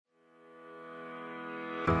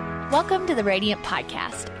Welcome to the Radiant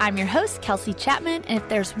Podcast. I'm your host, Kelsey Chapman, and if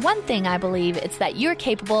there's one thing I believe, it's that you're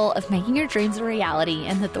capable of making your dreams a reality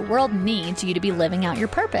and that the world needs you to be living out your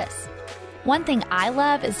purpose. One thing I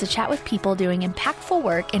love is to chat with people doing impactful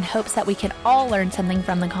work in hopes that we can all learn something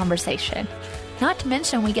from the conversation. Not to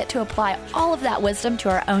mention, we get to apply all of that wisdom to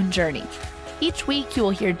our own journey. Each week, you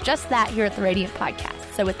will hear just that here at the Radiant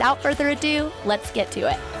Podcast. So without further ado, let's get to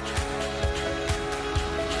it.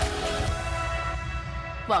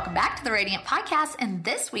 Welcome back to the Radiant Podcast, and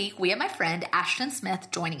this week we have my friend Ashton Smith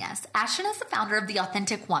joining us. Ashton is the founder of The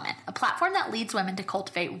Authentic Woman, a platform that leads women to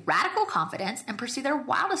cultivate radical confidence and pursue their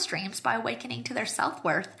wildest dreams by awakening to their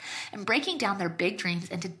self-worth and breaking down their big dreams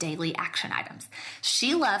into daily action items.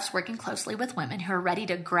 She loves working closely with women who are ready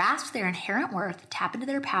to grasp their inherent worth, tap into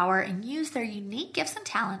their power, and use their unique gifts and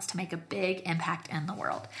talents to make a big impact in the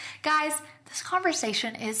world. Guys, this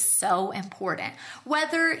conversation is so important.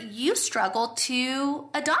 Whether you struggle to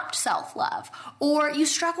adopt self-love, or you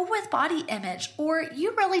struggle with body image, or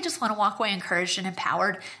you really just want to walk away encouraged and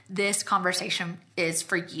empowered, this conversation is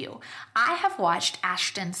for you. I have watched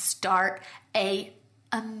Ashton start an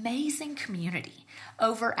amazing community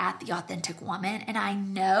over at The Authentic Woman, and I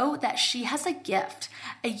know that she has a gift,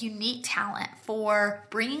 a unique talent for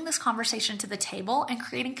bringing this conversation to the table and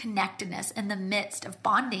creating connectedness in the midst of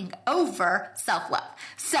bonding over self-love.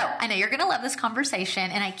 So I know you're going to love this conversation,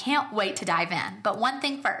 and I can't wait to dive in. But one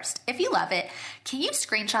thing first, if you love it, can you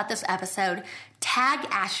screenshot this episode, tag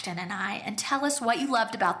Ashton and I, and tell us what you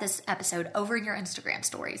loved about this episode over your Instagram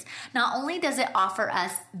stories? Not only does it offer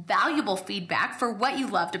us valuable feedback for what you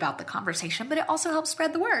loved about the conversation, but it also helps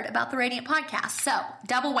spread the word about the Radiant Podcast. So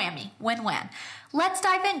double whammy, win-win. Let's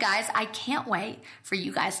dive in, guys. I can't wait for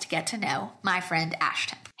you guys to get to know my friend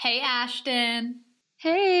Ashton. Hey, Ashton.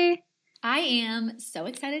 Hey. I am so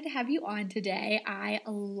excited to have you on today. I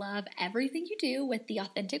love everything you do with The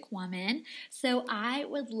Authentic Woman. So I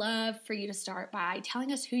would love for you to start by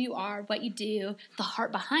telling us who you are, what you do, the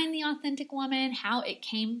heart behind The Authentic Woman, how it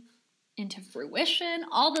came into fruition,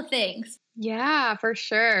 all the things. Yeah, for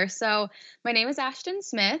sure. So my name is Ashton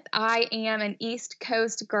Smith. I am an East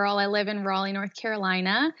Coast girl. I live in Raleigh, North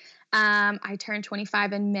Carolina. I turned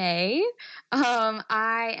 25 in May.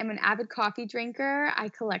 I am an avid coffee drinker. I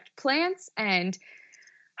collect plants and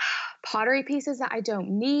pottery pieces that I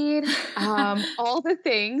don't need. All the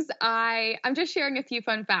things. I'm just sharing a few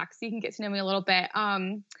fun facts so you can get to know me a little bit.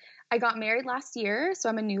 I got married last year, so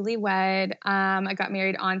I'm a newlywed. I got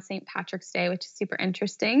married on St. Patrick's Day, which is super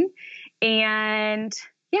interesting. And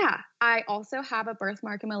yeah, I also have a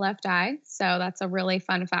birthmark in my left eye. So that's a really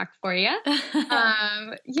fun fact for you.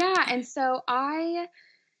 Yeah. And so where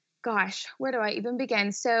do I even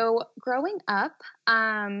begin? So growing up,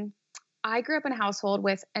 I grew up in a household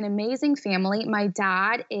with an amazing family. My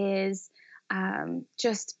dad is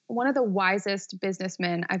just one of the wisest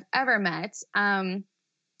businessmen I've ever met.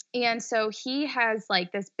 And so he has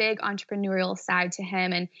like this big entrepreneurial side to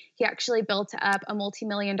him, and he actually built up a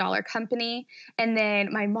multi-million-dollar company. And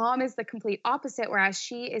then my mom is the complete opposite, whereas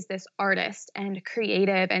she is this artist and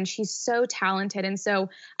creative, and she's so talented. And so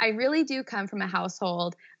I really do come from a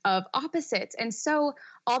household of opposites. And so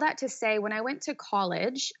all that to say, when I went to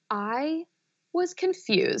college, I was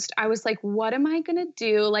confused. I was like, what am I going to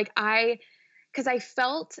do? Because I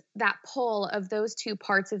felt that pull of those two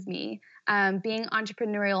parts of me, being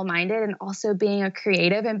entrepreneurial minded and also being a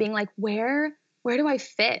creative, and being like, where do I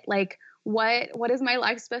fit? Like, what is my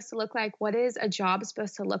life supposed to look like? What is a job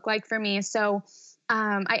supposed to look like for me? So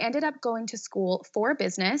I ended up going to school for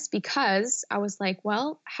business because I was like,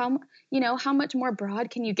 well, how much more broad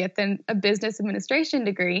can you get than a business administration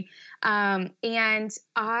degree? And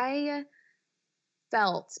I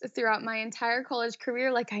felt throughout my entire college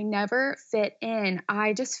career like I never fit in.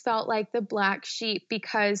 I just felt like the black sheep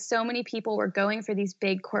because so many people were going for these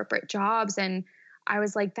big corporate jobs, and I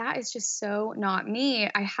was like, that is just so not me.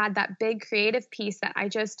 I had that big creative piece that I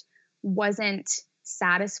just wasn't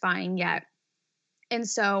satisfying yet. And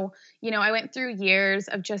so, I went through years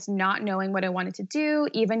of just not knowing what I wanted to do,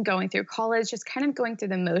 even going through college, just kind of going through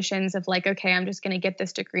the motions of like, okay, I'm just going to get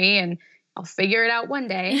this degree and I'll figure it out one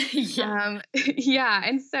day. Yeah.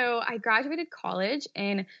 And so I graduated college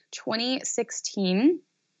in 2016,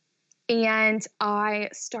 and I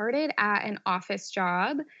started at an office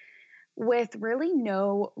job with really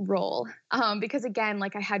no role, because again,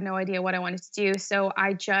 like I had no idea what I wanted to do. So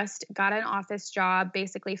I just got an office job,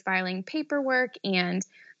 basically filing paperwork and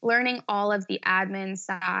learning all of the admin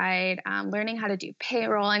side, learning how to do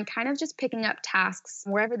payroll, and kind of just picking up tasks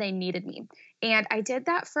wherever they needed me. And I did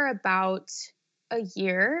that for about a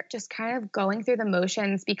year, just kind of going through the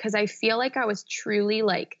motions, because I feel like I was truly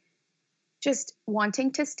like just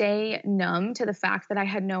wanting to stay numb to the fact that I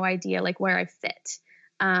had no idea like where I fit.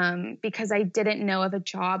 Because I didn't know of a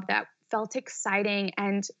job that felt exciting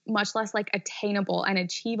and much less like attainable and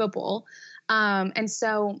achievable. And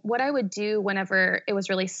so what I would do whenever it was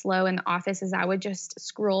really slow in the office is I would just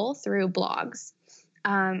scroll through blogs.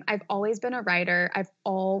 I've always been a writer. I've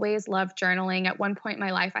always loved journaling. At one point in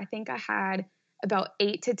my life, I think I had about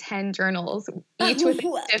 8 to 10 journals, each with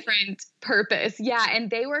a different purpose. Yeah. And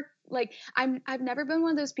they were like, I've never been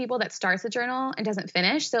one of those people that starts a journal and doesn't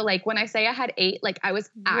finish. So like when I say I had 8, like I was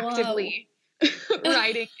actively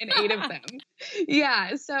writing in 8 of them.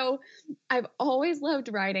 Yeah. So I've always loved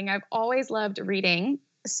writing. I've always loved reading.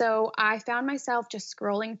 So I found myself just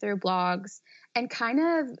scrolling through blogs and kind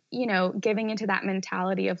of, giving into that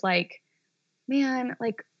mentality of like, man,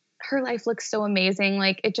 like her life looks so amazing.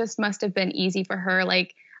 Like it just must have been easy for her.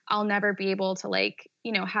 Like I'll never be able to like,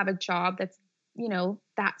 have a job that's,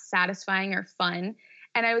 that satisfying or fun.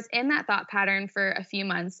 And I was in that thought pattern for a few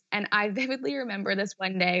months. And I vividly remember this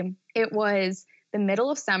one day. It was the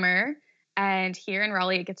middle of summer. And here in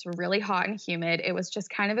Raleigh, it gets really hot and humid. It was just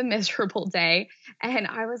kind of a miserable day. And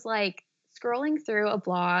I was like scrolling through a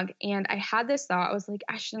blog and I had this thought. I was like,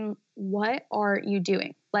 Ashton, what are you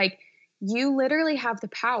doing? Like, you literally have the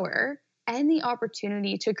power and the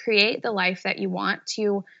opportunity to create the life that you want,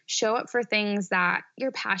 to show up for things that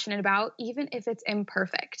you're passionate about, even if it's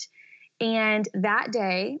imperfect. And that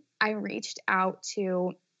day, I reached out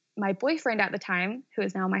to my boyfriend at the time, who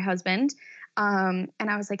is now my husband. And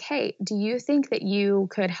I was like, hey, do you think that you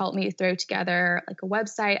could help me throw together like a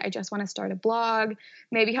website? I just want to start a blog,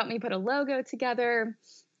 maybe help me put a logo together.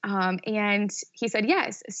 And he said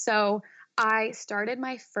yes. So I started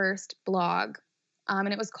my first blog, and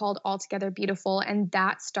it was called Altogether Beautiful. And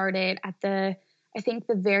that started at the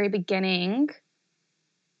very beginning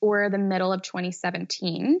or the middle of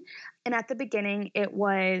 2017. And at the beginning, it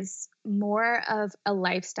was more of a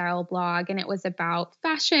lifestyle blog, and it was about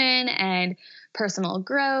fashion and personal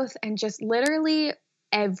growth and just literally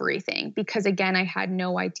everything, because again, I had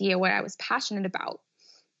no idea what I was passionate about.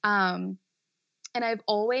 And I've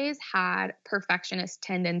always had perfectionist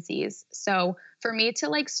tendencies. So for me to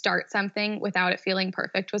like start something without it feeling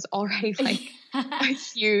perfect was already like a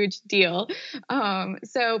huge deal.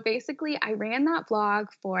 So basically I ran that blog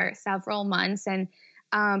for several months, and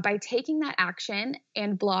by taking that action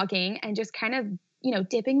and blogging and just kind of,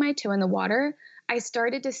 dipping my toe in the water, I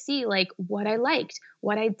started to see like what I liked,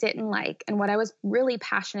 what I didn't like, and what I was really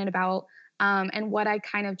passionate about, and what I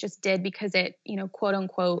kind of just did because it, quote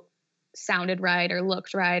unquote, sounded right or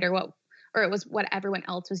looked right or it was what everyone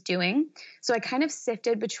else was doing. So I kind of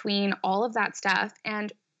sifted between all of that stuff.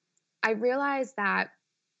 And I realized that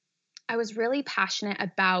I was really passionate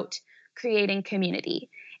about creating community.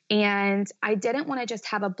 And I didn't want to just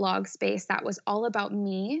have a blog space that was all about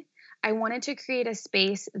me. I wanted to create a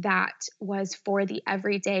space that was for the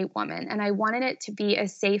everyday woman. And I wanted it to be a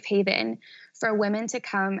safe haven for women to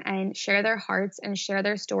come and share their hearts and share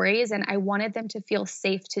their stories. And I wanted them to feel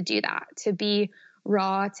safe to do that, to be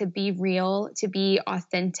raw, to be real, to be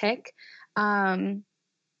authentic. And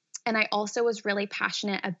I also was really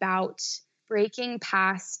passionate about breaking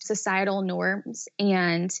past societal norms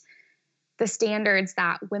and the standards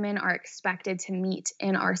that women are expected to meet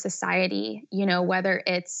in our society, whether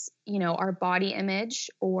it's, our body image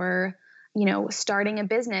or, starting a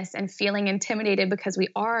business and feeling intimidated because we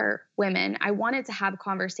are women. I wanted to have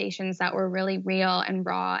conversations that were really real and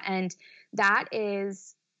raw. And that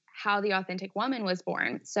is how the Authentic Woman was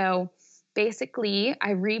born. So basically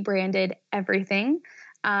I rebranded everything.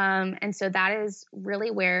 And so that is really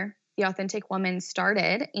where the Authentic Woman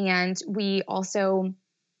started. And we also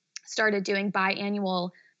started doing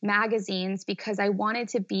biannual magazines because I wanted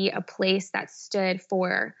to be a place that stood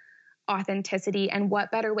for authenticity. And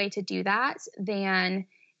what better way to do that than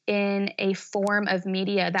in a form of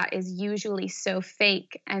media that is usually so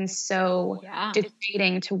fake and so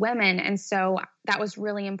degrading to women. And so that was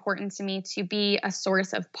really important to me, to be a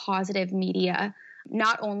source of positive media,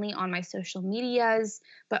 not only on my social medias,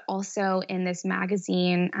 but also in this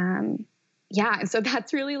magazine. And so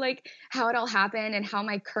that's really like how it all happened and how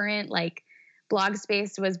my current like blog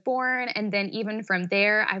space was born. And then even from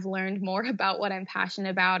there, I've learned more about what I'm passionate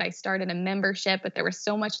about. I started a membership, but there was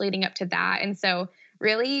so much leading up to that. And so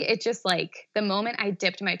really it just like the moment I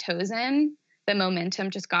dipped my toes in, the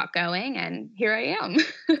momentum just got going and here I am.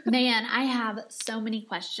 Man, I have so many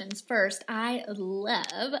questions. First, I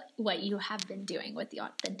love what you have been doing with the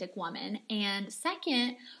Authentic Woman. And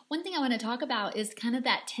second, one thing I want to talk about is kind of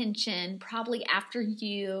that tension probably after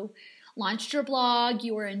you launched your blog,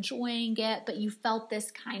 you were enjoying it, but you felt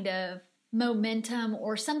this kind of momentum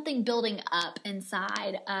or something building up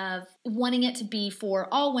inside of wanting it to be for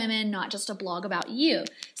all women, not just a blog about you.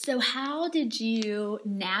 So how did you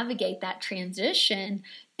navigate that transition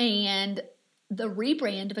and the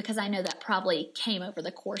rebrand? Because I know that probably came over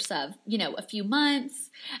the course of, a few months,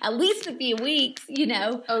 at least a few weeks,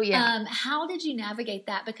 Oh, yeah. How did you navigate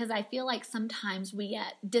that? Because I feel like sometimes we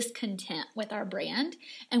get discontent with our brand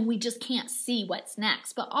and we just can't see what's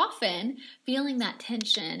next. But often feeling that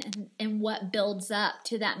tension and what builds up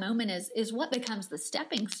to that moment is what becomes the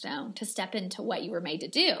stepping stone to step into what you were made to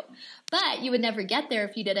do. But you would never get there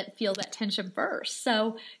if you didn't feel that tension first.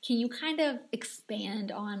 So can you kind of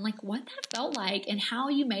expand on like what that felt like and how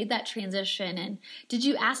you made that transition? And did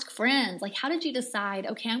you ask friends? Like, how did you decide,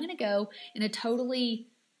 okay, I'm going to go in a totally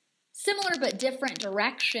similar but different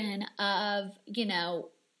direction of,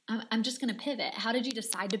 I'm just going to pivot. How did you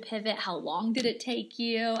decide to pivot? How long did it take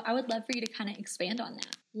you? I would love for you to kind of expand on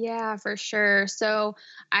that. Yeah, for sure. So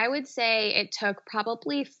I would say it took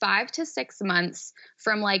probably 5 to 6 months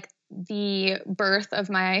from like the birth of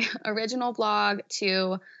my original blog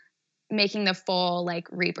to making the full like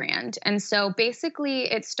rebrand. And so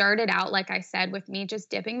basically it started out, like I said, with me just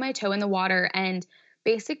dipping my toe in the water and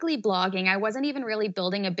basically blogging. I wasn't even really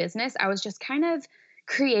building a business. I was just kind of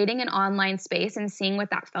creating an online space and seeing what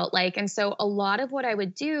that felt like. And so a lot of what I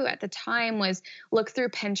would do at the time was look through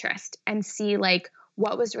Pinterest and see like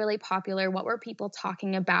what was really popular, what were people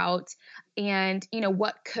talking about, and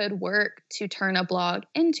what could work to turn a blog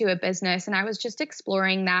into a business. And I was just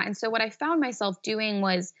exploring that. And so what I found myself doing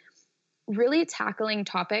was really tackling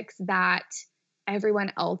topics that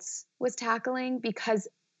everyone else was tackling because,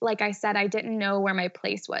 like I said, I didn't know where my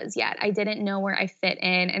place was yet. I didn't know where I fit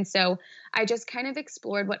in. And so I just kind of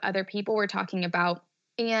explored what other people were talking about.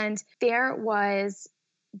 And there was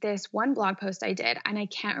this one blog post I did, and I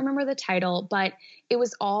can't remember the title, but it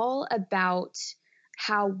was all about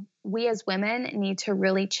how we as women need to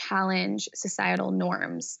really challenge societal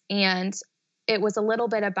norms. And it was a little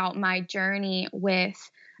bit about my journey with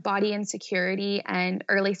body insecurity and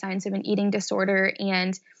early signs of an eating disorder,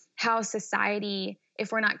 and how society,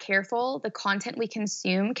 if we're not careful, the content we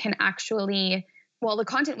consume the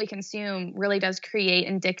content we consume really does create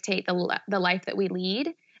and dictate the life that we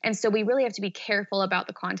lead. And so we really have to be careful about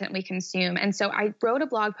the content we consume. And so I wrote a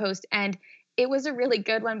blog post, and it was a really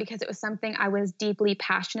good one because it was something I was deeply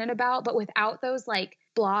passionate about. But without those like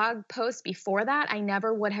blog posts before that, I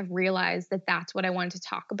never would have realized that that's what I wanted to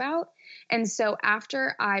talk about. And so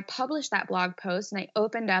after I published that blog post and I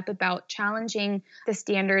opened up about challenging the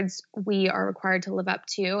standards we are required to live up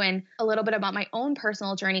to and a little bit about my own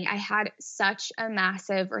personal journey, I had such a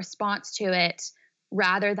massive response to it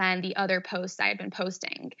rather than the other posts I had been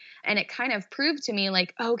posting. And it kind of proved to me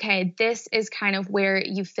like, okay, this is kind of where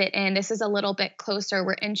you fit in. This is a little bit closer.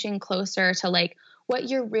 We're inching closer to like what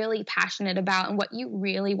you're really passionate about and what you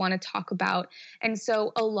really want to talk about. And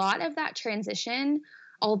so a lot of that transition,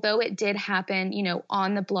 although it did happen,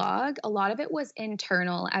 on the blog, a lot of it was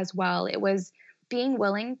internal as well. It was being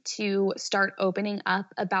willing to start opening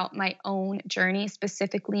up about my own journey,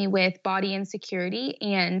 specifically with body insecurity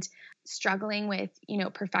and struggling with,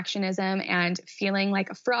 perfectionism and feeling like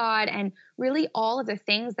a fraud and really all of the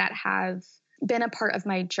things that have been a part of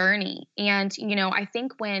my journey. And, I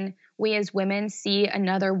think when we as women see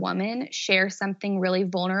another woman share something really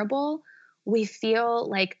vulnerable, we feel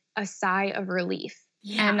like a sigh of relief.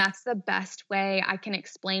 Yeah. And that's the best way I can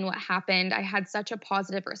explain what happened. I had such a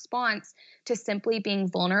positive response to simply being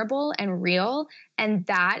vulnerable and real. And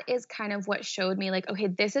that is kind of what showed me like, okay,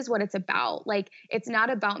 this is what it's about. Like, it's not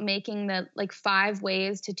about making the like 5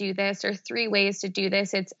 ways to do this or 3 ways to do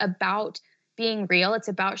this. It's about being real. It's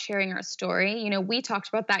about sharing our story. We talked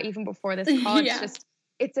about that even before this call. Yeah.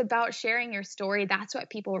 It's about sharing your story. That's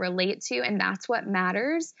what people relate to. And that's what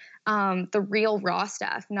matters. The real raw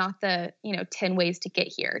stuff, not the, 10 ways to get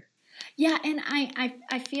here. Yeah. And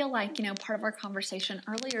I feel like, part of our conversation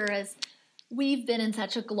earlier is we've been in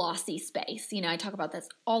such a glossy space. I talk about this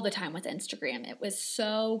all the time with Instagram. It was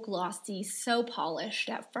so glossy, so polished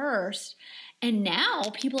at first. And now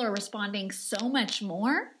people are responding so much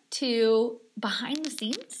more to behind the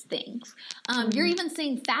scenes things. You're even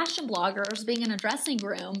seeing fashion bloggers being in a dressing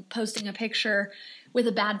room, posting a picture with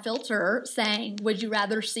a bad filter saying, would you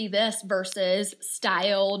rather see this versus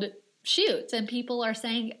styled shoots? And people are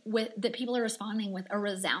saying that people are responding with a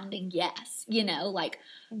resounding yes.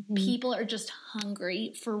 People are just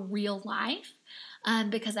hungry for real life.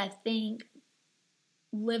 Because I think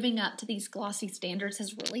living up to these glossy standards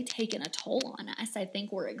has really taken a toll on us. I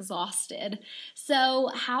think we're exhausted. So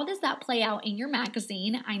how does that play out in your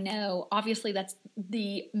magazine? I know obviously that's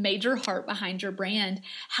the major heart behind your brand.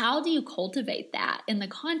 How do you cultivate that in the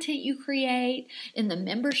content you create, in the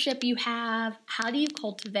membership you have? How do you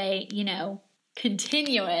cultivate,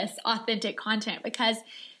 continuous, authentic content? Because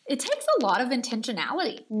it takes a lot of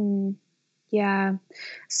intentionality. Yeah.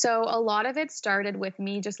 So a lot of it started with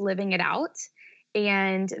me just living it out.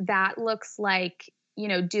 And that looks like,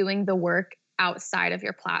 doing the work outside of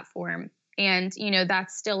your platform. And,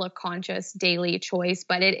 that's still a conscious daily choice,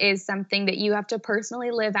 but it is something that you have to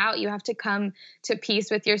personally live out. You have to come to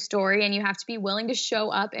peace with your story, and you have to be willing to show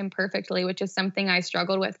up imperfectly, which is something I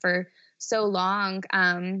struggled with for so long.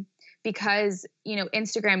 Because,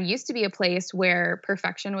 Instagram used to be a place where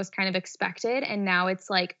perfection was kind of expected. And now it's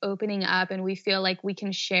like opening up and we feel like we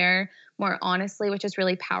can share more honestly, which is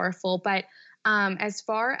really powerful. But as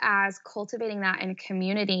far as cultivating that in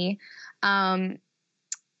community, I'm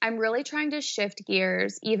really trying to shift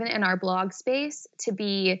gears, even in our blog space, to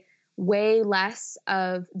be way less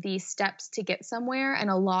of the steps to get somewhere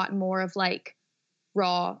and a lot more of like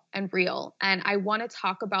raw and real. And I want to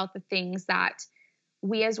talk about the things that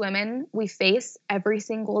we as women, we face every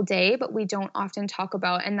single day, but we don't often talk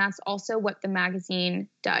about. And that's also what the magazine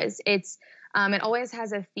does. It always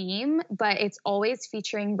has a theme, but it's always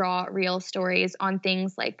featuring raw, real stories on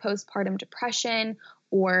things like postpartum depression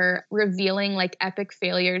or revealing like epic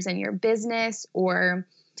failures in your business, or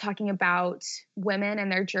talking about women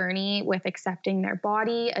and their journey with accepting their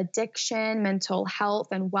body, addiction, mental health,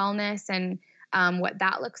 and wellness, and what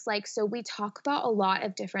that looks like. So we talk about a lot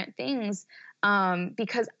of different things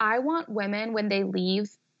because I want women, when they leave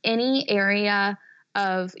any area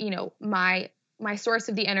of, my source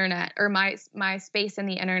of the internet or my space in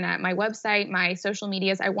the internet, my website, my social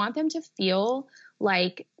medias, I want them to feel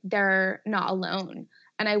like they're not alone.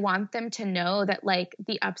 And I want them to know that like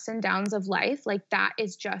the ups and downs of life, like that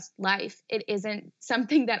is just life. It isn't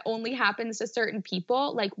something that only happens to certain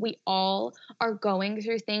people. Like we all are going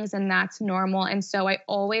through things, and that's normal. And so I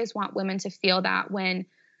always want women to feel that when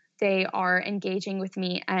they are engaging with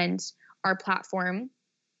me and our platform.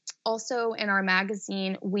 Also in our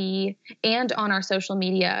magazine, and on our social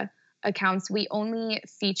media accounts, we only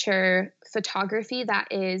feature photography that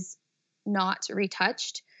is not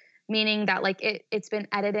retouched, meaning that like it's been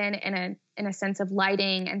edited in a sense of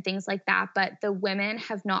lighting and things like that, but the women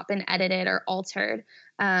have not been edited or altered,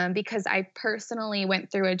 because I personally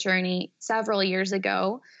went through a journey several years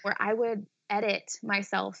ago where I would edit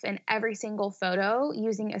myself in every single photo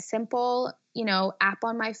using a simple, app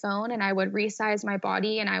on my phone, and I would resize my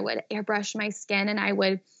body and I would airbrush my skin and I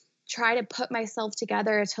would try to put myself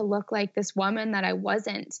together to look like this woman that I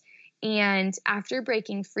wasn't. And after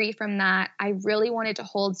breaking free from that, I really wanted to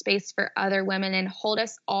hold space for other women and hold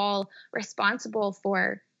us all responsible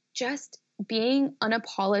for just being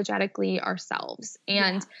unapologetically ourselves.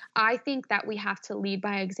 And I think that we have to lead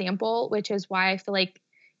by example, which is why I feel like,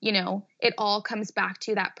 it all comes back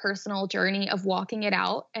to that personal journey of walking it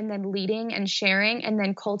out and then leading and sharing and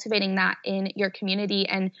then cultivating that in your community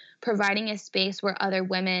and providing a space where other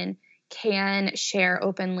women can share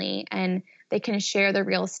openly and they can share the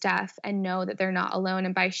real stuff and know that they're not alone.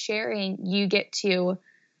 And by sharing, you get to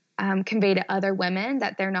convey to other women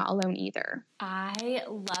that they're not alone either. I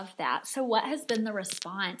love that. So what has been the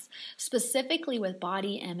response specifically with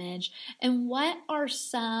body image, and what are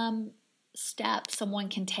some steps someone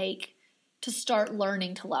can take to start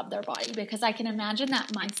learning to love their body? Because I can imagine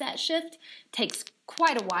that mindset shift takes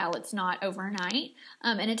quite a while. It's not overnight,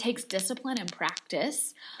 and it takes discipline and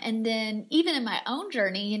practice. And then even in my own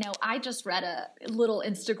journey, I just read a little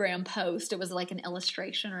Instagram post. It was like an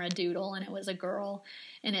illustration or a doodle, and it was a girl,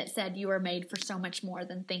 and it said, "You are made for so much more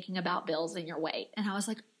than thinking about bills and your weight." And I was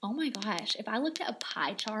like, oh my gosh, if I looked at a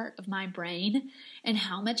pie chart of my brain and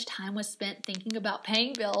how much time was spent thinking about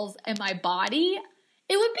paying bills and my body,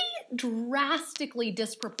 it would be drastically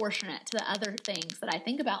disproportionate to the other things that I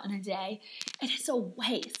think about in a day. And it's a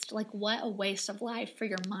waste. Like, what a waste of life for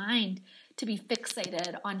your mind to be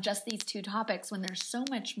fixated on just these two topics when there's so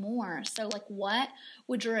much more. So, like, what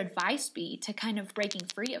would your advice be to kind of breaking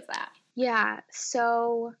free of that? Yeah.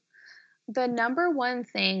 So the number one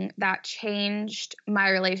thing that changed my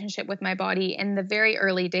relationship with my body in the very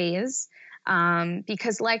early days,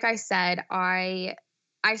 because like I said, I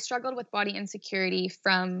struggled with body insecurity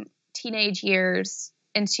from teenage years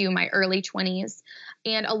into my early 20s.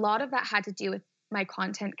 And a lot of that had to do with my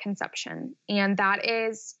content consumption. And that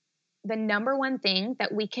is the number one thing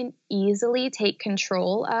that we can easily take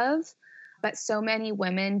control of, but so many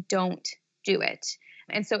women don't do it.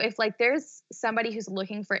 And so if like there's somebody who's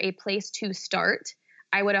looking for a place to start,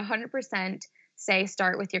 I would 100% say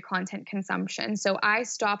start with your content consumption. So I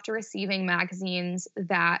stopped receiving magazines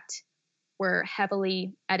that were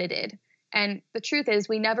heavily edited. And the truth is,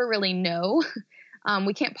 we never really know.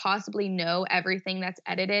 We can't possibly know everything that's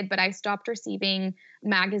edited, but I stopped receiving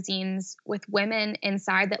magazines with women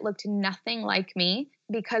inside that looked nothing like me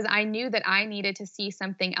because I knew that I needed to see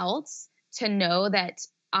something else to know that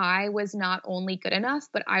I was not only good enough,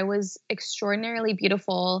 but I was extraordinarily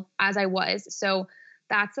beautiful as I was. So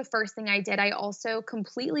that's the first thing I did. I also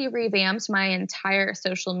completely revamped my entire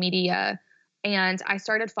social media, and I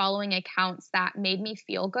started following accounts that made me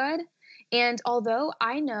feel good. And although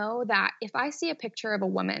I know that if I see a picture of a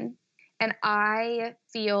woman and I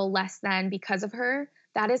feel less than because of her,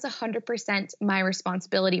 that is 100% my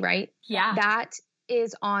responsibility, right? Yeah. That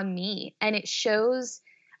is on me. And it shows,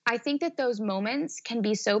 I think that those moments can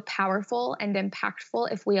be so powerful and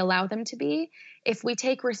impactful if we allow them to be, if we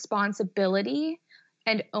take responsibility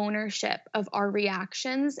and ownership of our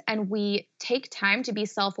reactions and we take time to be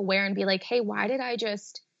self-aware and be like, hey, why did I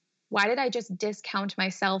just discount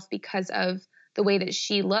myself because of the way that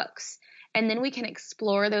she looks? And then we can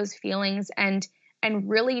explore those feelings and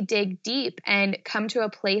really dig deep and come to a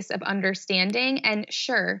place of understanding. And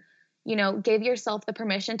sure, give yourself the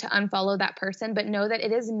permission to unfollow that person, but know that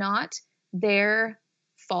it is not their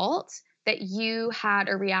fault that you had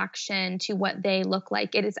a reaction to what they look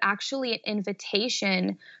like. It is actually an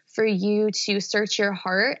invitation for you to search your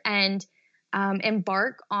heart and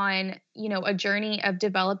embark on, a journey of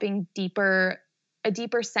developing a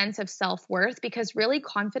deeper sense of self-worth, because really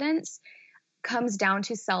confidence comes down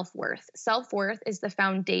to self-worth. Self-worth is the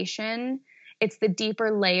foundation. It's the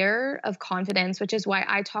deeper layer of confidence, which is why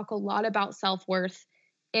I talk a lot about self-worth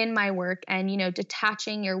in my work and,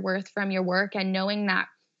 detaching your worth from your work and knowing that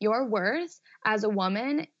your worth as a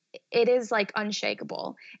woman, it is like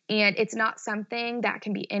unshakable, and it's not something that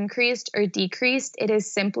can be increased or decreased. It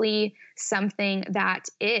is simply something that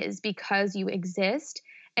is because you exist.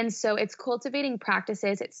 And so it's cultivating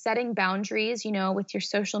practices, it's setting boundaries, with your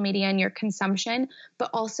social media and your consumption, but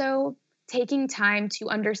also taking time to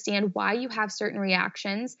understand why you have certain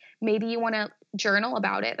reactions. Maybe you want to journal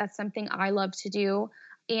about it. That's something I love to do.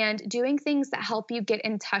 And doing things that help you get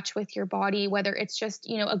in touch with your body, whether it's just,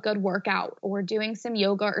 a good workout or doing some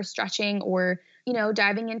yoga or stretching or,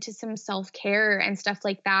 diving into some self-care and stuff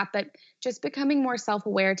like that. But just becoming more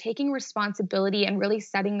self-aware, taking responsibility and really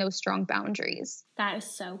setting those strong boundaries. That is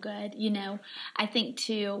so good. I think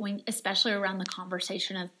too, especially around the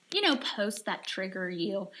conversation of, posts that trigger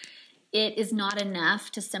you, it is not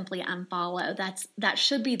enough to simply unfollow. That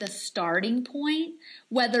should be the starting point,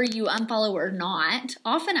 whether you unfollow or not.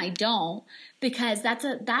 Often I don't, because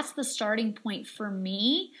that's the starting point for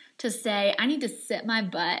me to say, I need to sit my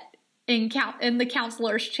butt in the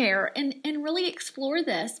counselor's chair and really explore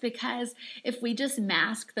this, because if we just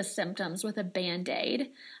mask the symptoms with a Band-Aid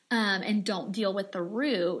and don't deal with the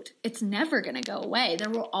root, it's never going to go away. There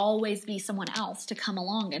will always be someone else to come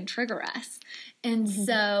along and trigger us. And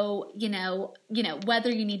so,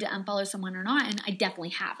 whether you need to unfollow someone or not, and I definitely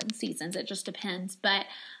have in seasons, it just depends. But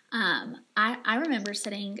I remember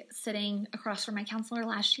sitting across from my counselor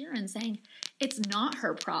last year and saying, it's not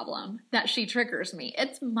her problem that she triggers me.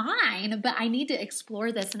 It's mine, but I need to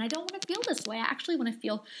explore this, and I don't want to feel this way. I actually want to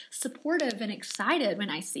feel supportive and excited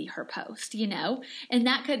when I see her post, and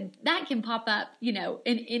that can pop up,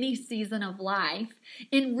 in any season of life,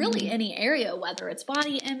 in really any area, whether it's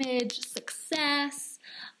body image, success,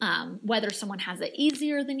 whether someone has it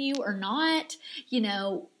easier than you or not,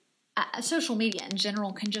 social media in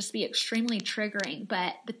general can just be extremely triggering,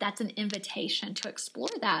 but that's an invitation to explore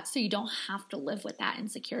that so you don't have to live with that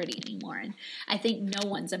insecurity anymore. And I think no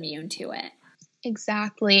one's immune to it.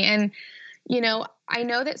 Exactly. And, I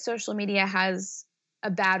know that social media has a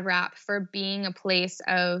bad rap for being a place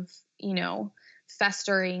of,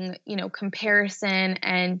 festering, comparison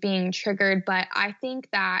and being triggered. But I think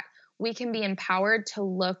that we can be empowered to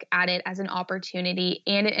look at it as an opportunity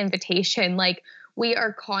and an invitation. Like, we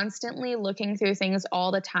are constantly looking through things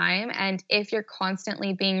all the time. And if you're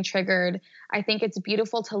constantly being triggered, I think it's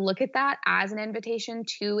beautiful to look at that as an invitation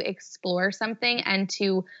to explore something and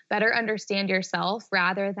to better understand yourself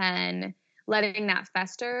rather than letting that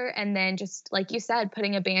fester. And then just like you said,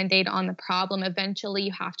 putting a Band-Aid on the problem. Eventually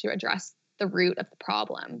you have to address the root of the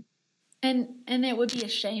problem. And it would be a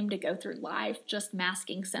shame to go through life just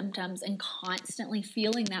masking symptoms and constantly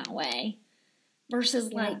feeling that way.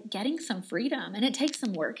 Versus like getting some freedom. And it takes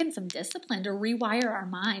some work and some discipline to rewire our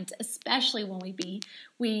minds, especially when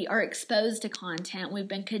we are exposed to content. We've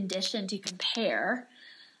been conditioned to compare.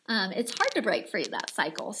 it's hard to break free of that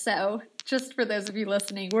cycle. So just for those of you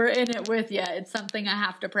listening, we're in it with you. It's something I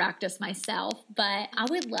have to practice myself. But I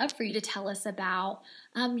would love for you to tell us about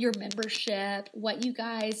your membership, what you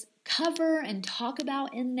guys cover and talk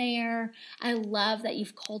about in there. I love that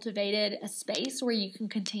you've cultivated a space where you can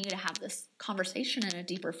continue to have this conversation in a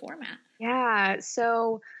deeper format. Yeah.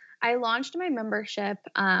 So I launched my membership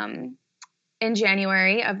in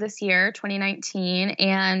January of this year, 2019.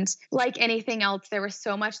 And like anything else, there was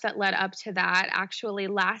so much that led up to that. Actually,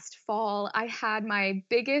 last fall, I had my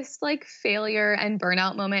biggest like failure and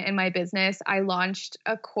burnout moment in my business. I launched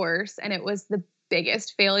a course and it was the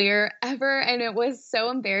biggest failure ever. And it was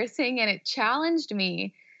so embarrassing. And it challenged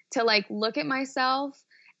me to like look at myself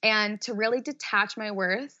and to really detach my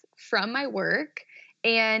worth from my work.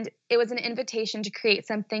 And it was an invitation to create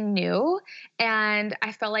something new. And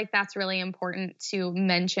I felt like that's really important to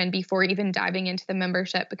mention before even diving into the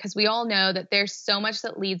membership, because we all know that there's so much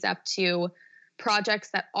that leads up to projects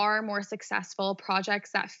that are more successful,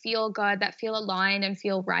 projects that feel good, that feel aligned and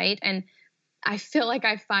feel right. And I feel like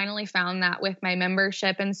I finally found that with my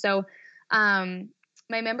membership. And so my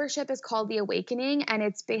membership is called The Awakening, and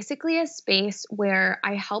it's basically a space where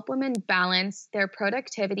I help women balance their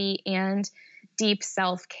productivity and deep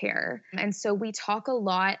self-care. And so we talk a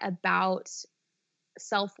lot about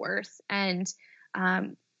self-worth and,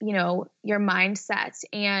 your mindset.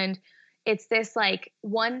 And it's this like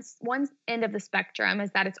one end of the spectrum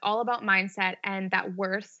is that it's all about mindset and that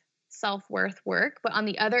self-worth work. But on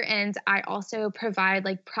the other end, I also provide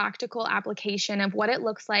like practical application of what it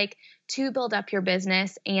looks like to build up your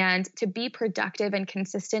business and to be productive and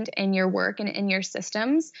consistent in your work and in your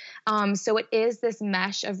systems. So it is this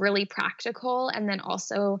mesh of really practical and then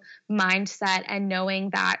also mindset and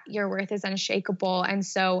knowing that your worth is unshakable. And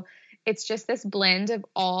so it's just this blend of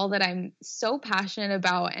all that I'm so passionate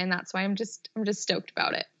about. And that's why I'm just stoked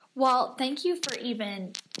about it. Well, thank you for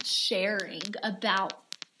even sharing about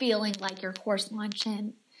feeling like your course launch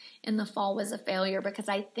in the fall was a failure, because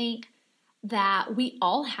I think that we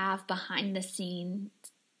all have behind the scenes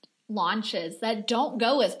launches that don't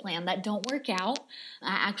go as planned, that don't work out.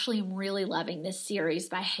 I actually am really loving this series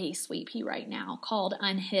by Hey Sweet Pea right now called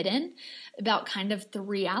Unhidden, about kind of the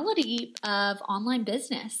reality of online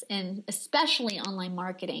business and especially online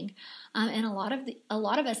marketing. And a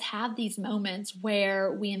lot of us have these moments where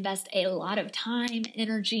we invest a lot of time,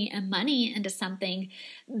 energy, and money into something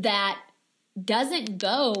that doesn't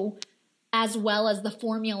go as well as the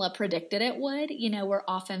formula predicted it would. We're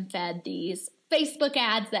often fed these Facebook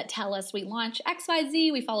ads that tell us we launch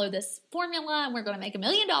XYZ, we follow this formula, and we're going to make $1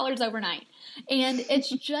 million overnight. And it's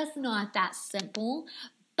just not that simple.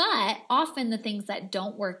 But often the things that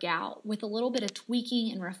don't work out with a little bit of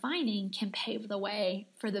tweaking and refining can pave the way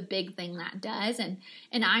for the big thing that does. And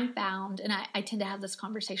I'm found, and I tend to have this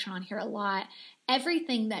conversation on here a lot,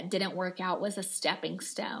 everything that didn't work out was a stepping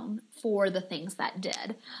stone for the things that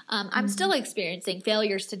did. I'm still experiencing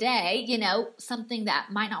failures today. Something that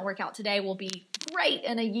might not work out today will be great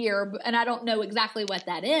in a year, and I don't know exactly what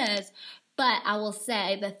that is. But I will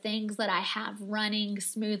say the things that I have running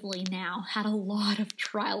smoothly now had a lot of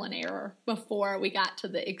trial and error before we got to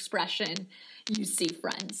the expression you see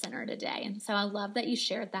front and center today. And so I love that you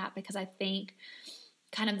shared that, because I think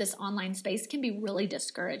kind of this online space can be really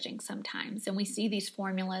discouraging sometimes. And we see these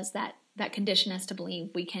formulas that condition us to believe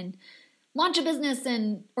we can launch a business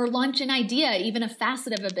or launch an idea, even a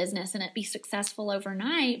facet of a business, and it be successful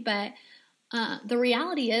overnight. But the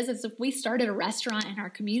reality is if we started a restaurant in our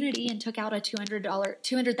community and took out a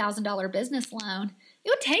 $200,000 business loan, it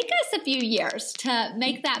would take us a few years to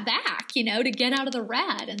make that back, to get out of the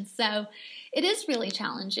red. And so it is really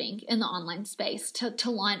challenging in the online space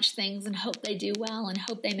to launch things and hope they do well and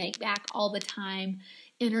hope they make back all the time,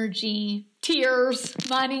 energy, tears,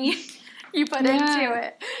 money you put into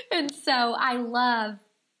it. And so I love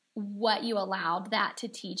what you allowed that to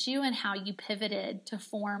teach you and how you pivoted to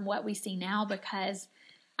form what we see now, because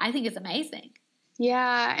I think it's amazing.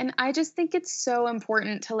 Yeah. And I just think it's so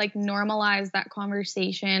important to like normalize that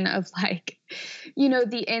conversation of like,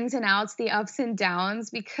 the ins and outs, the ups and downs,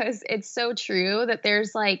 because it's so true that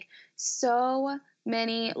there's like so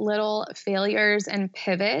many little failures and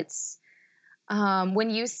pivots. When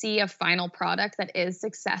you see a final product that is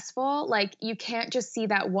successful, like you can't just see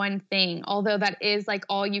that one thing, although that is like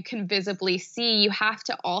all you can visibly see. You have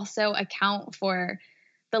to also account for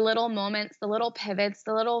the little moments, the little pivots,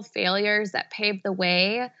 the little failures that pave the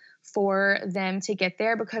way for them to get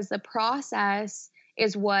there, because the process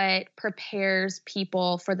is what prepares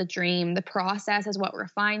people for the dream. The process is what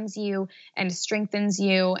refines you and strengthens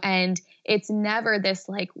you. And it's never this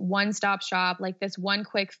like one-stop shop, like this one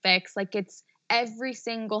quick fix. Like it's every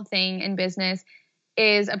single thing in business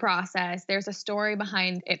is a process. There's a story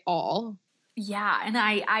behind it all. Yeah. And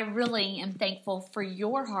I really am thankful for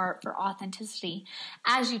your heart for authenticity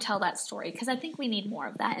as you tell that story, because I think we need more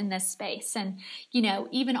of that in this space. And,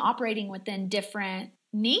 even operating within different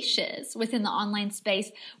niches within the online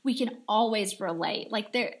space, we can always relate.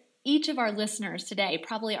 Like each of our listeners today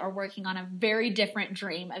probably are working on a very different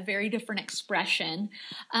dream, a very different expression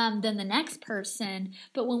than the next person.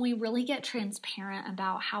 But when we really get transparent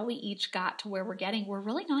about how we each got to where we're getting, we're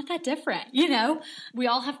really not that different. We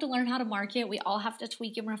all have to learn how to market. We all have to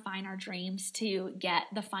tweak and refine our dreams to get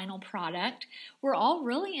the final product. We're all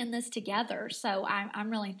really in this together. So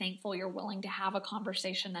I'm really thankful you're willing to have a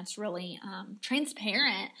conversation that's really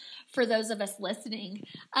transparent for those of us listening.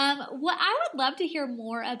 What I would love to hear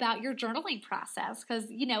more about your journaling process,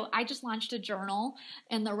 because, I just launched a journal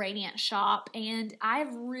in the Radiant shop, and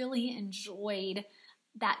I've really enjoyed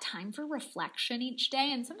that time for reflection each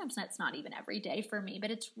day. And sometimes that's not even every day for me,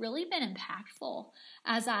 but it's really been impactful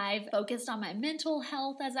as I've focused on my mental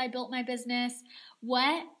health as I built my business.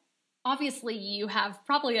 Obviously you have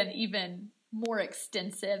probably an even more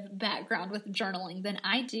extensive background with journaling than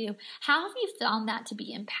I do. How have you found that to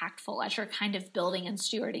be impactful as you're kind of building and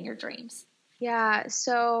stewarding your dreams? Yeah,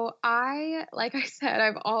 so like I said,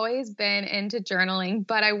 I've always been into journaling,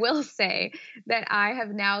 but I will say that I have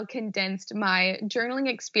now condensed my journaling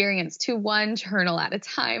experience to one journal at a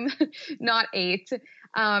time, not 8,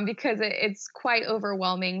 because it's quite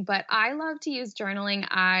overwhelming. But I love to use journaling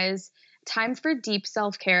as time for deep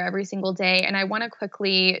self-care every single day. And I want to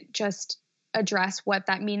quickly just address what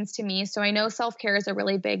that means to me. So I know self-care is a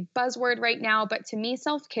really big buzzword right now, but to me,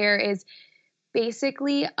 self-care is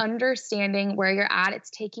basically understanding where you're at. It's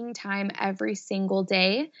taking time every single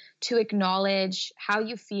day to acknowledge how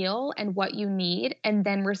you feel and what you need, and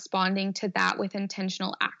then responding to that with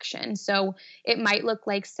intentional action. So it might look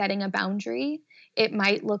like setting a boundary. It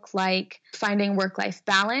might look like finding work-life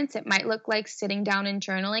balance. It might look like sitting down and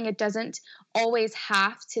journaling. It doesn't always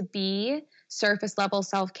have to be surface level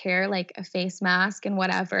self-care, like a face mask and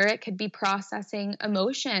whatever. It could be processing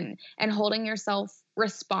emotion and holding yourself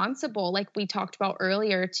responsible, like we talked about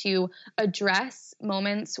earlier, to address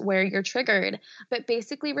moments where you're triggered, but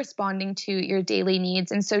basically responding to your daily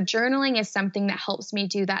needs. And so journaling is something that helps me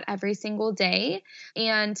do that every single day.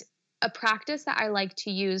 And a practice that I like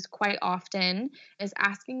to use quite often is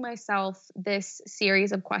asking myself this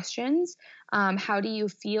series of questions. How do you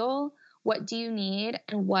feel? What do you need?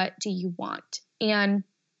 And what do you want? And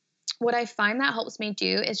what I find that helps me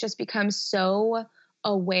do is just become so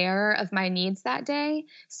aware of my needs that day.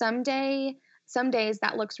 Some days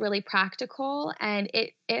that looks really practical, and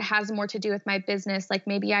it has more to do with my business. Like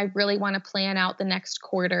maybe I really want to plan out the next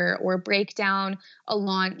quarter, or break down a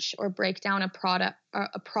launch, or break down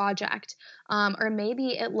a project. Or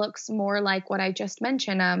maybe it looks more like what I just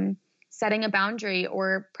mentioned, setting a boundary,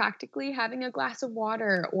 or practically having a glass of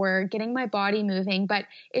water, or getting my body moving. But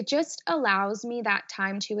it just allows me that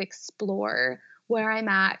time to explore where I'm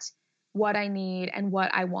at, what I need, and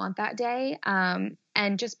what I want that day,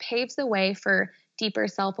 and just paves the way for deeper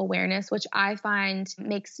self-awareness, which I find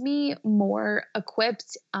makes me more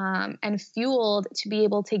equipped and fueled to be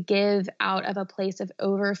able to give out of a place of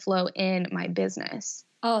overflow in my business.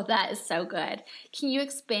 Oh, that is so good. Can you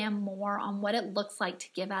expand more on what it looks like to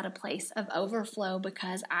give out a place of overflow?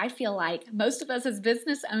 Because I feel like most of us as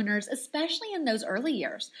business owners, especially in those early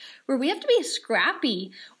years where we have to be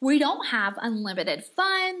scrappy, we don't have unlimited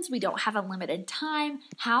funds, we don't have unlimited time.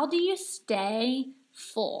 How do you stay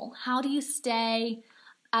full? How do you stay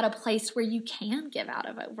at a place where you can give out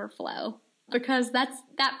of overflow? Because that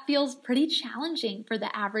feels pretty challenging for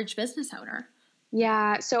the average business owner.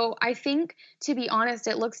 Yeah. So I think, to be honest,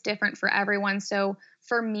 it looks different for everyone. So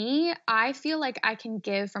for me, I feel like I can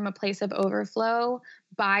give from a place of overflow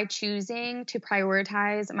by choosing to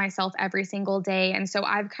prioritize myself every single day. And so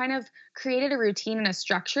I've kind of created a routine and a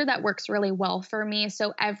structure that works really well for me.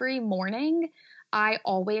 So every morning, I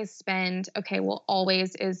always spend,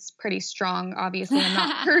 always is pretty strong. Obviously, I'm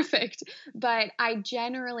not perfect, but I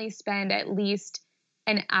generally spend at least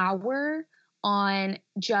an hour on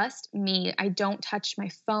just me. I don't touch my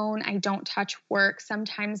phone. I don't touch work.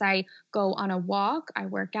 Sometimes I go on a walk, I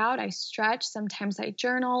work out, I stretch. Sometimes I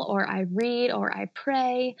journal, or I read, or I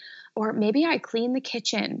pray, or maybe I clean the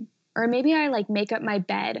kitchen. or maybe I like make up my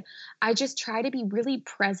bed. I just try to be really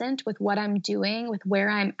present with what I'm doing, with where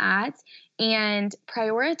I'm at, and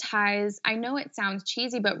prioritize. I know it sounds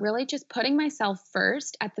cheesy, but really just putting myself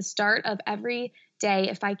first at the start of every day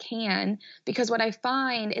if I can, because what I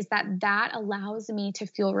find is that allows me to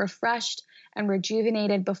feel refreshed and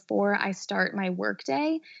rejuvenated before I start my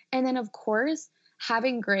workday. And then, of course,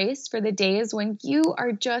 having grace for the days when you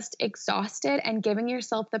are just exhausted and giving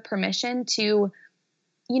yourself the permission to,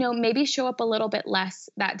 maybe show up a little bit less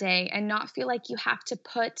that day and not feel like you have to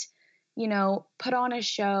put on a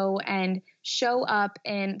show and show up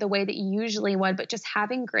in the way that you usually would, but just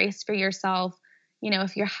having grace for yourself,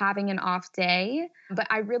 if you're having an off day. But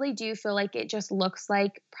I really do feel like it just looks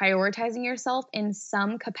like prioritizing yourself in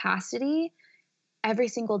some capacity every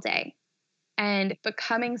single day and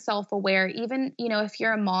becoming self-aware, even, if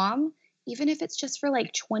you're a mom, even if it's just for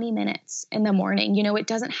like 20 minutes in the morning, it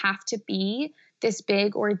doesn't have to be this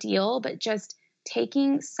big ordeal, but just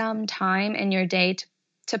taking some time in your day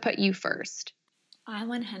to put you first. I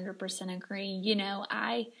 100% agree.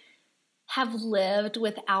 I have lived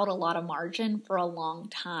without a lot of margin for a long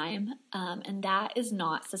time, and that is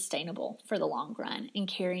not sustainable for the long run in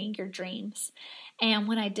carrying your dreams. And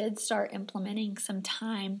when I did start implementing some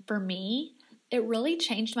time for me, it really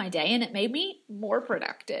changed my day and it made me more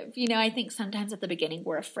productive. I think sometimes at the beginning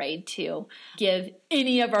we're afraid to give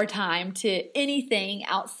any of our time to anything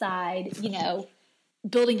outside,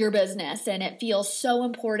 building your business, and it feels so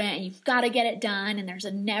important and you've got to get it done and there's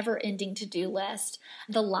a never-ending to-do list.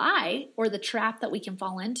 The lie or the trap that we can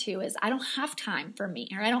fall into is I don't have time for me,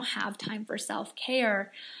 or I don't have time for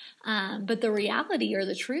self-care. But the reality or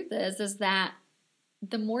the truth is that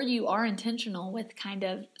the more you are intentional with kind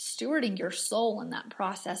of stewarding your soul in that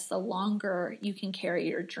process, the longer you can carry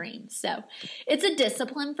your dreams. So it's a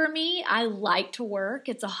discipline for me. I like to work.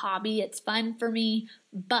 It's a hobby. It's fun for me.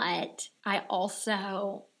 But I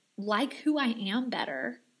also like who I am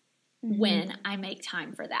better when I make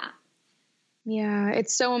time for that. Yeah,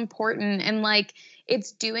 it's so important. And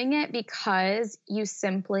it's doing it because you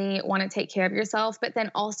simply want to take care of yourself, but then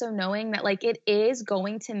also knowing that it is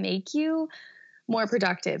going to make you more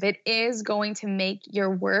productive. It is going to make your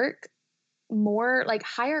work more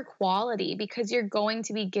higher quality because you're going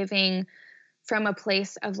to be giving from a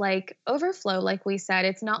place of overflow. Like we said,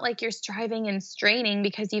 it's not like you're striving and straining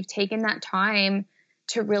because you've taken that time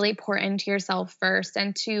to really pour into yourself first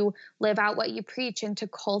and to live out what you preach and to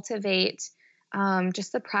cultivate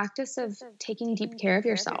just the practice of taking deep care of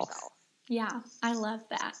yourself. Yeah, I love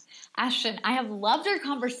that. Ashton, I have loved our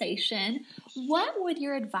conversation. What would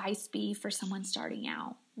your advice be for someone starting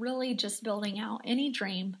out, really just building out any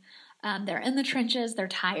dream? They're in the trenches, they're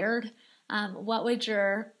tired. What would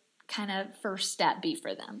your kind of first step be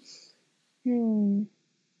for them?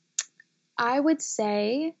 I would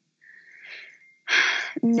say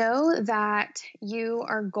know that you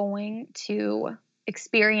are going to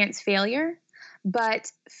experience failure, but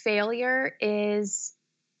failure is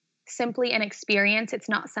simply an experience. It's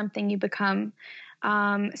not something you become.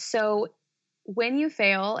 So when you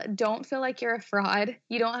fail, don't feel like you're a fraud.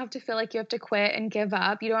 You don't have to feel like you have to quit and give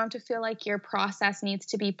up. You don't have to feel like your process needs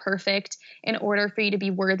to be perfect in order for you to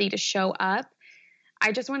be worthy to show up.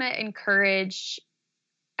 I just want to encourage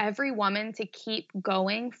every woman to keep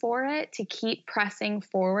going for it, to keep pressing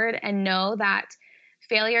forward and know that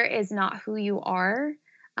failure is not who you are.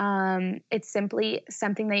 It's simply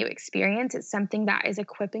something that you experience. It's something that is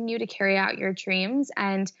equipping you to carry out your dreams,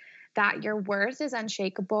 and that your worth is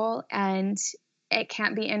unshakable and it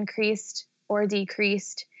can't be increased or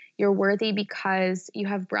decreased. You're worthy because you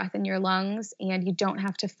have breath in your lungs and you don't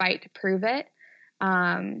have to fight to prove it.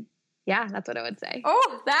 Yeah, that's what I would say.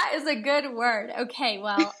 Oh, that is a good word. Okay,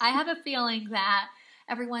 well, I have a feeling that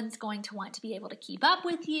everyone's going to want to be able to keep up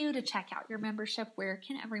with you, to check out your membership. Where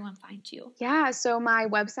can everyone find you? Yeah, so my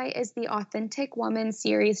website is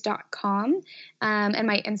theauthenticwomanseries.com, and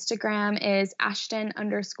my Instagram is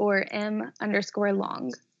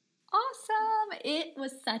Ashton_M_long. Awesome. It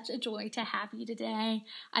was such a joy to have you today.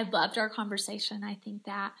 I loved our conversation. I think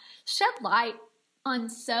that shed light on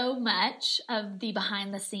so much of the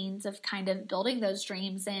behind the scenes of kind of building those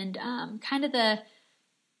dreams and kind of the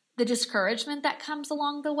discouragement that comes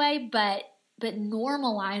along the way, but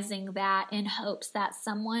normalizing that in hopes that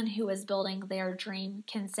someone who is building their dream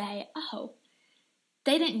can say, oh,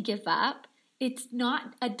 they didn't give up. It's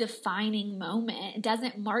not a defining moment. It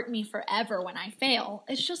doesn't mark me forever when I fail.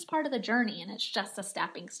 It's just part of the journey, and it's just a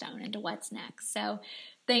stepping stone into what's next. So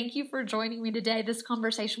thank you for joining me today. This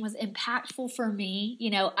conversation was impactful for me.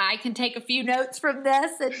 I can take a few notes from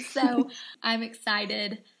this, and so I'm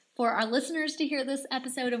excited for our listeners to hear this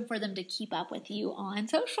episode and for them to keep up with you on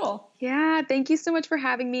social. Yeah, thank you so much for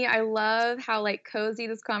having me. I love how cozy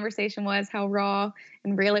this conversation was, how raw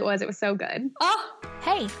and real it was. It was so good. Oh,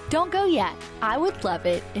 hey, don't go yet. I would love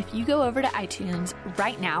it if you go over to iTunes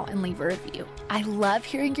right now and leave a review. I love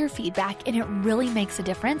hearing your feedback, and it really makes a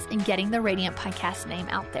difference in getting the Radiant Podcast name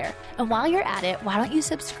out there. And while you're at it, why don't you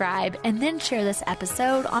subscribe and then share this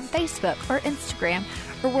episode on Facebook or Instagram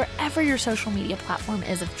or wherever your social media platform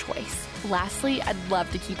is of choice. Lastly, I'd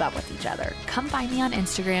love to keep up with each other. Come find me on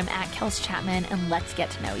Instagram at Kels Chapman and let's get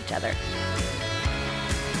to know each other.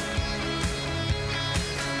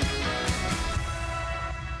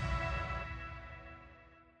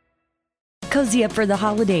 Cozy up for the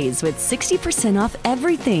holidays with 60% off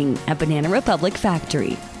everything at Banana Republic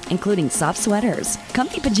Factory, including soft sweaters,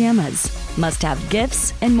 comfy pajamas, must-have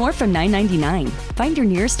gifts, and more from $9.99. Find your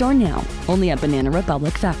nearest store now, only at Banana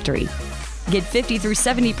Republic Factory. Get 50 through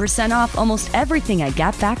 70% off almost everything at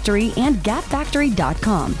Gap Factory and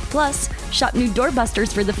gapfactory.com. Plus, shop new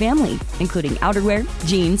doorbusters for the family, including outerwear,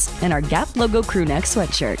 jeans, and our Gap logo crew neck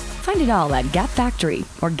sweatshirt. Find it all at Gap Factory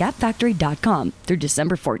or gapfactory.com through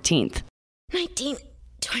December 14th. 19,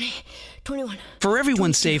 20, 21. For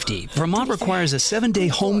everyone's safety, Vermont requires a 7-day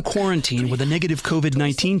home quarantine with a negative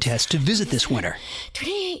COVID-19 test to visit this winter.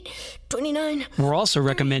 28, 29. We're also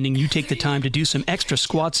recommending you take the time to do some extra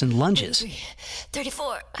squats and lunges.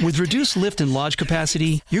 34. With reduced lift and lodge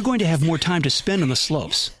capacity, you're going to have more time to spend on the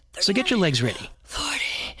slopes. So get your legs ready. 40.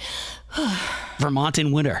 Vermont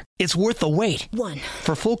in winter. It's worth the wait. 1.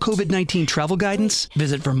 For full COVID-19 travel guidance,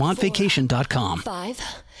 visit vermontvacation.com. 5,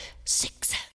 6.